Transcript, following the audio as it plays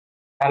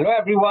Hello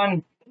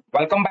everyone,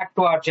 welcome back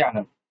to our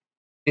channel.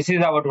 This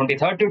is our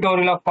 23rd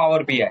tutorial of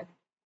Power BI.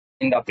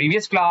 In the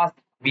previous class,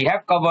 we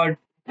have covered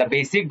the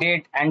basic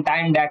date and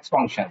time DAX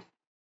functions.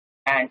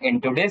 And in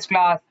today's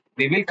class,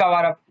 we will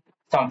cover up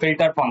some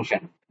filter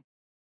functions.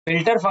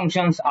 Filter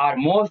functions are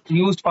most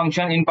used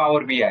function in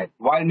Power BI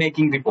while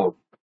making report.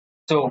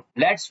 So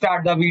let's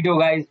start the video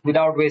guys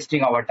without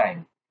wasting our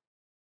time.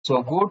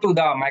 So go to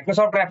the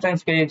Microsoft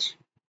reference page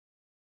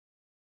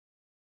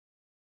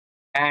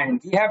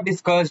and we have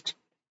discussed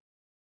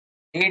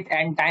date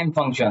and time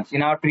functions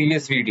in our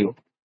previous video.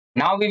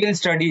 Now we will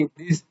study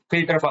this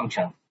filter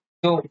function.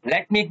 So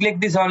let me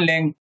click this on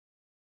link.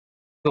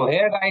 So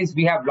here guys,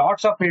 we have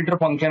lots of filter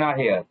function are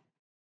here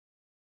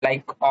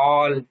like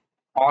all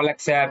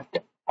except,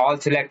 all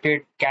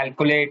selected,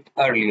 calculate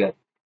earlier.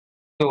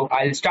 So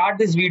I'll start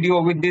this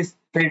video with this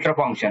filter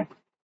function.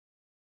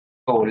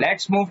 So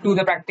let's move to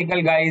the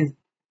practical guys.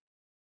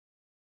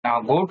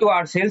 Now go to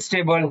our sales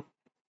table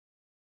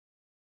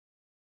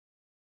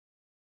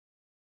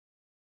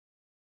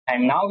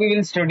and now we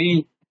will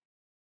study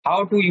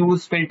how to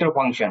use filter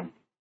function.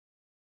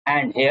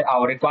 And here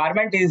our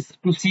requirement is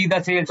to see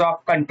the sales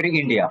of country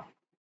India.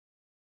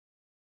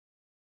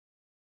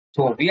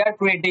 So we are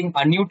creating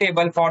a new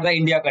table for the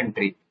India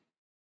country.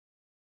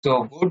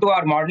 So go to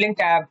our modeling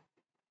tab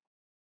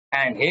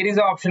and here is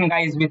the option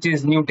guys which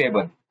is new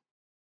table.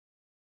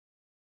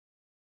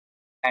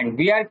 And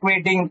we are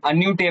creating a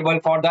new table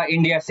for the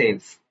India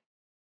sales.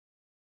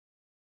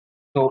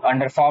 So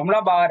under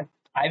formula bar,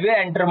 I will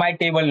enter my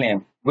table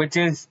name which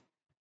is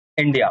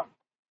India.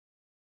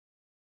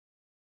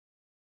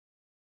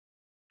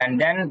 And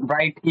then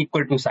write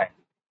equal to sign.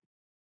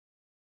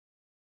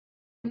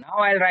 Now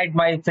I'll write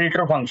my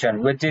filter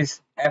function which is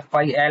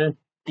filter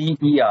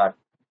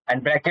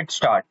and bracket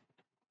start.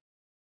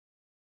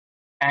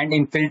 And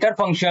in filter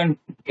function,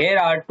 here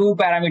are two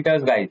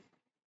parameters guys.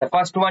 The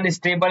first one is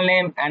table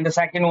name and the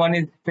second one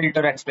is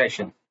filter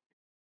expression.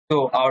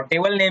 So our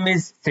table name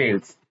is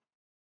sales.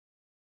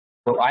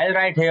 So I'll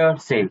write here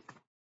sales.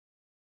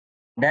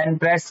 Then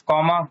press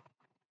comma.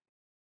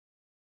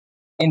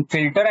 In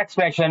filter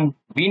expression,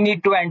 we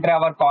need to enter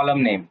our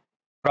column name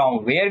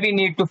from where we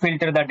need to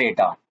filter the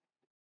data.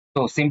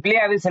 So simply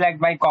I will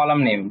select my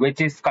column name which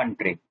is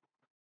country.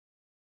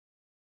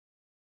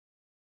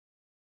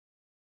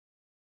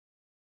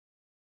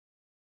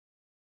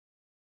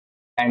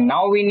 And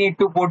now we need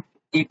to put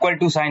equal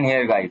to sign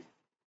here guys.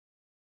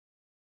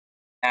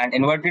 And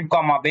inverted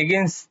comma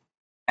begins.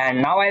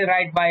 And now I'll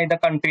write by the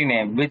country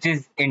name which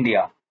is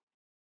India,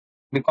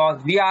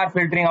 because we are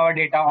filtering our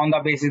data on the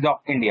basis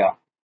of India.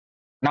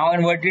 Now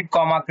inverted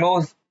comma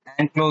close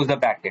and close the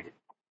bracket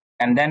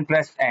and then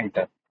press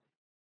enter.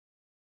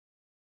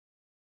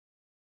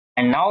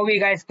 And now we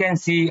guys can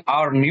see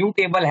our new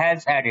table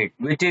has added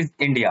which is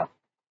India.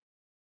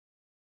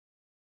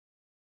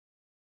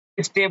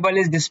 This table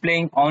is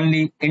displaying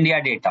only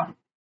India data.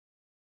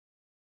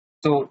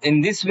 So in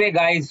this way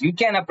guys, you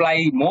can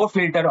apply more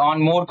filter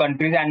on more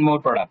countries and more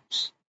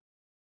products.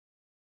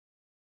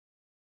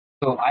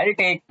 So I'll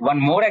take one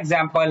more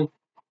example.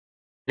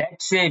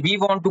 Let's say we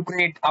want to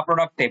create a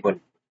product table.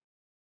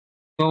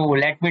 So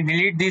let me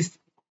delete this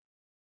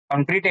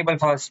country table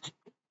first.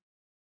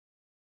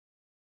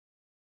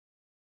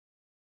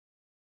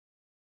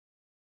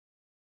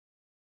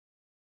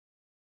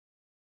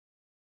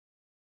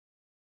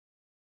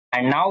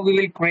 And now we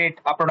will create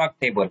a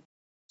product table.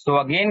 So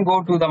again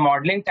go to the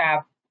modeling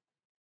tab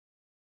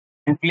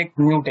and click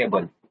new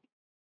table.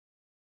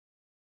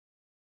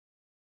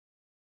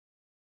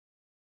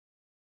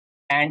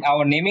 And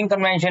our naming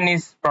convention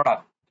is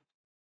product.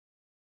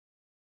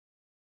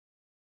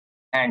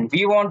 And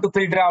we want to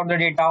filter out the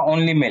data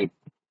only milk.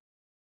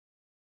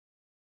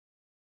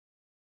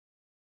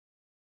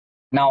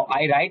 Now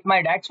I write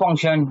my DAX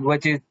function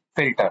which is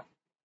filter.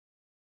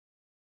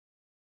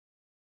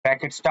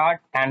 Bracket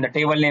start and the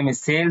table name is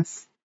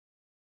sales,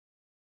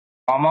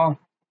 comma.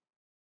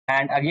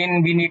 And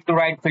again we need to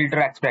write filter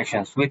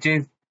expressions which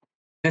is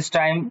this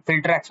time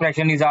filter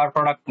expression is our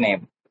product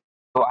name.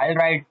 So I'll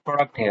write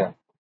product here.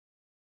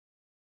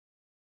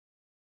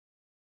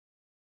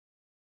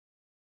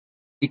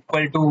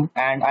 Equal to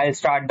and I'll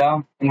start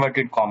the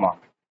inverted comma.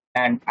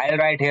 And I'll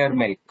write here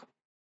milk.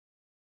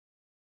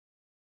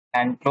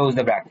 And close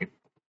the bracket.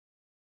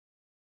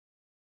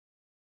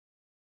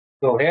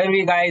 So here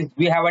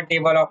we have a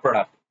table of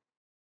product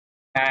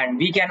and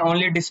we can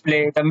only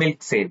display the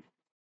milk sale.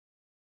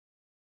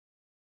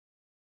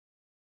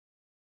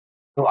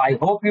 So I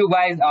hope you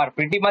guys are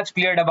pretty much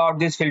cleared about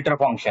this filter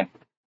function.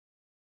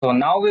 So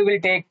now we will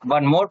take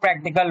one more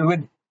practical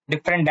with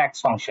different DAX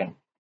function.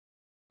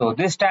 So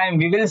this time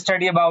we will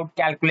study about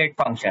calculate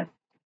function.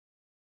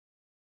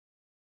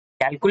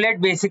 Calculate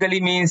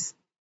basically means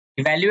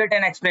evaluate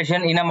an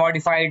expression in a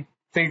modified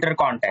filter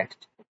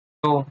context.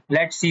 So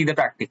let's see the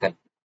practical.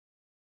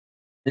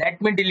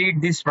 Let me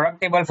delete this product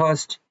table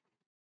first.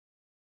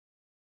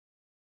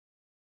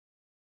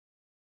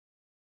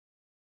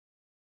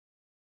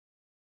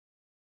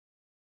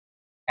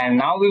 And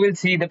now we will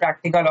see the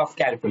practical of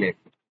calculate.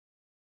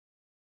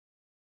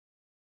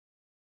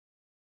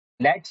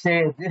 let's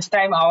say this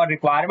time our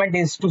requirement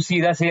is to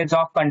see the sales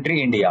of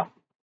country India.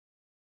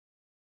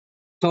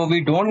 So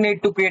we don't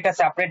need to create a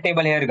separate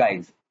table here,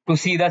 guys, to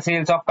see the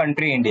sales of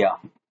country India.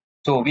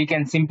 So we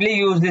can simply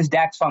use this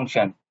DAX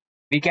function.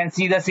 We can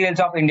see the sales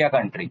of India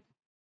country.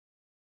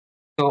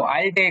 So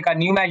I'll take a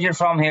new measure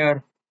from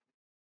here.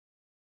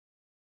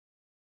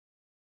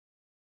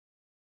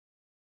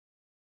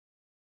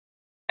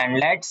 And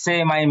let's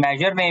say my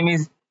measure name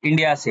is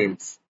India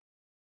sales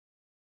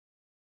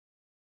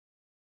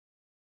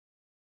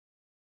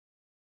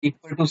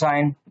equal to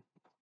sign.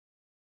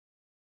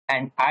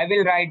 And I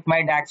will write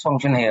my DAX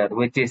function here,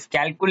 which is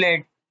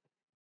calculate.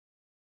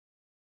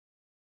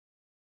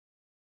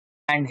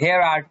 And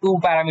here are two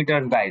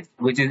parameters, guys,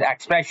 which is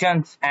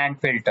expressions and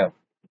filter.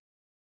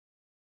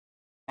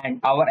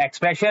 And our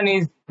expression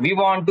is we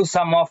want to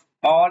sum of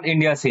all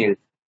India sales.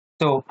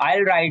 So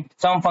I'll write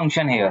some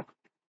function here.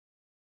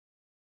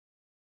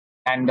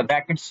 And the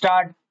bracket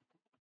start.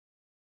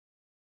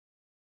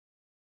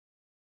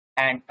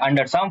 And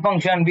under sum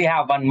function, we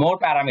have one more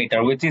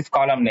parameter, which is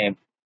column name.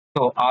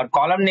 So our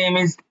column name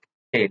is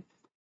sales.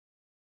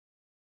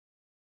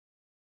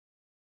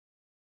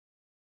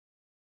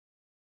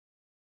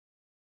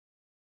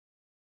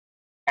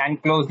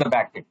 And close the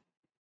bracket.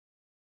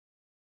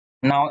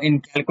 Now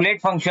in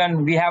calculate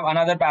function, we have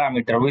another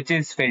parameter, which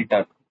is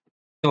filter.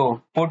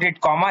 So put it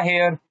comma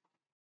here.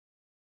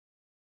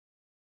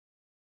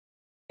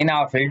 In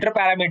our filter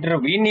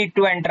parameter, we need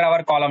to enter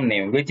our column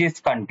name, which is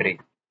country.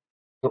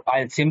 So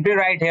I'll simply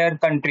write here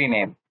country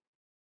name.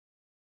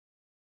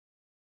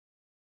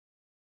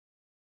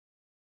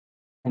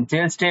 In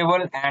sales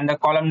table, and the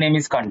column name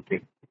is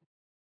country.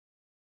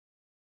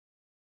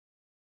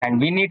 And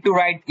we need to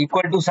write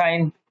equal to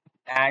sign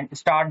and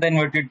start the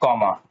inverted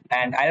comma.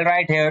 And I'll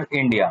write here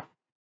India,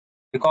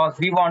 because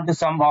we want to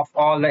sum of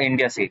all the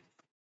India sales.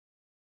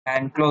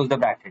 And close the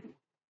bracket.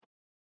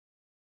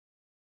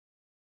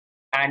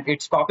 And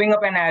it's popping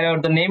up an error.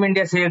 The name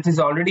India sales is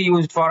already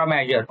used for a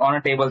measure on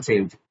a table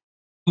sales.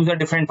 Use a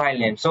different file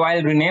name. So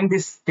I'll rename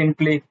this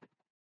simply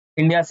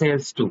India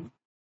sales 2.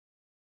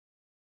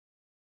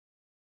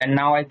 And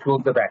now I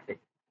close the bracket.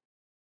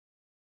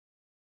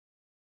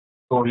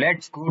 So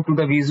let's go to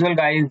the visual,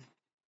 guys.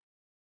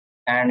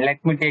 And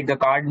let me take the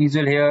card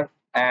visual here,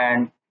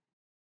 and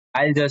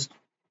I'll just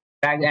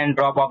drag and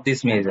drop off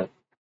this measure,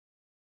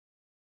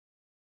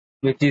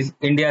 which is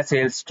India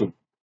sales 2.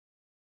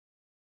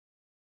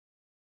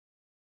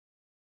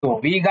 So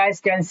we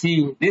guys can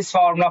see this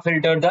formula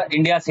filter the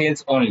India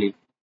sales only.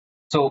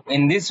 So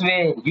in this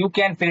way, you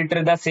can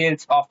filter the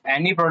sales of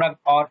any product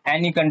or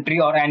any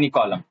country or any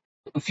column.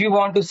 If you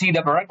want to see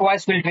the product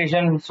wise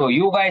filtration, so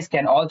you guys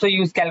can also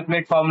use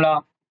calculate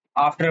formula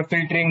after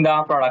filtering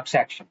the product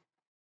section.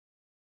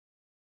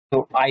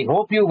 So I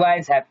hope you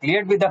guys have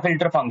cleared with the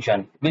filter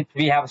function which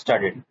we have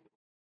studied.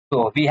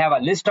 So we have a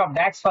list of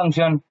DAX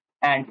function,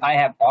 and I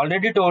have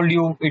already told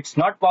you it's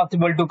not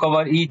possible to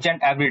cover each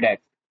and every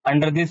DAX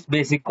under this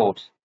basic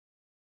course.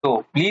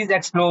 So please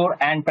explore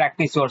and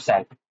practice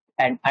yourself.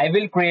 And I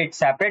will create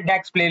separate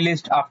DAX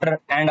playlist after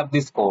end of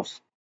this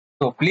course.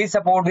 So please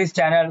support this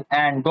channel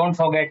and don't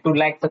forget to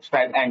like,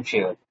 subscribe and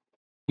share.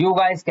 You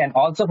guys can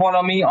also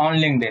follow me on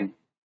LinkedIn.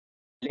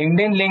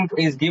 LinkedIn link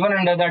is given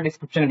under the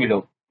description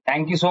below.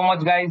 Thank you so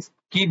much, guys.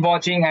 Keep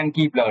watching and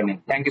keep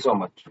learning. Thank you so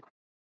much.